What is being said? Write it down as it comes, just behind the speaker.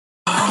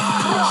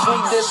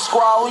Sweet this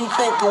squad, who you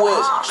think you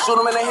is? Shoot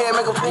him in the head,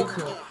 make him think.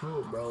 Delete your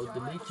crew, bro.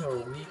 Delete your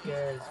weak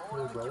ass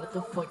crew, bro. What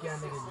the fuck y'all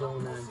niggas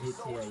doing on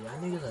GTA? Y'all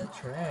niggas are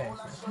trash.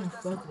 I can't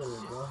fuck with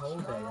it, bro.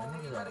 Hold that. Y'all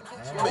niggas are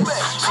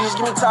ass. She just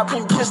give me top and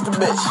you kiss the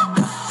bitch.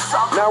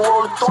 Now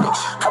roll the threes.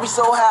 I be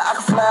so high I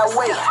can fly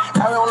away.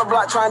 Out here on the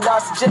block trying to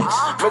dodge the jakes.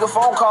 Make a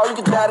phone call, you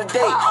can die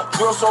today.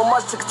 Drill so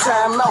much, took a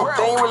time out.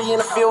 They ain't really in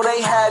the field,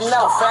 they hiding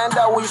out. Find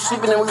out where you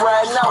sleeping and we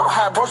riding out.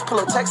 High bros pull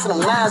up texting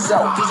them nines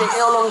out. DJ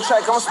L on the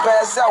track, I'ma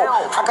spaz out.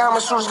 I got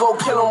my shooters go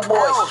kill them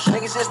boys.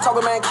 Niggas just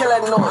talking, man, kill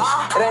that noise.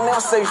 It ain't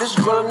never safe, this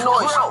is drill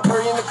noise.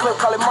 Hurry in the clip,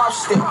 call it march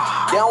stick.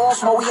 They don't want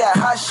smoke, we got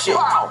hot shit.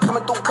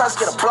 Coming through cuss,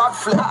 get a block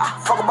flip.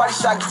 Fuck a body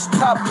shot, get your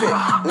top pick.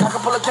 Now I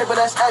can pull a paper,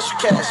 that's extra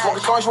cash.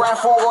 Smoking joints,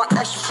 riding phone, going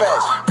extra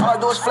fast. All I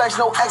do is flex,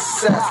 no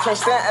exercise. Can't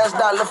stand ass,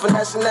 die, lift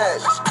finesse and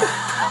ass.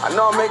 I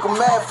know I make them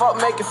mad, fuck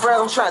making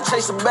friends, I'm trying to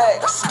chase a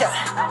bag.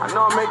 I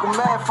know I make them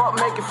mad, fuck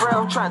making friends,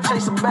 I'm trying to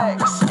chase a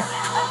bag.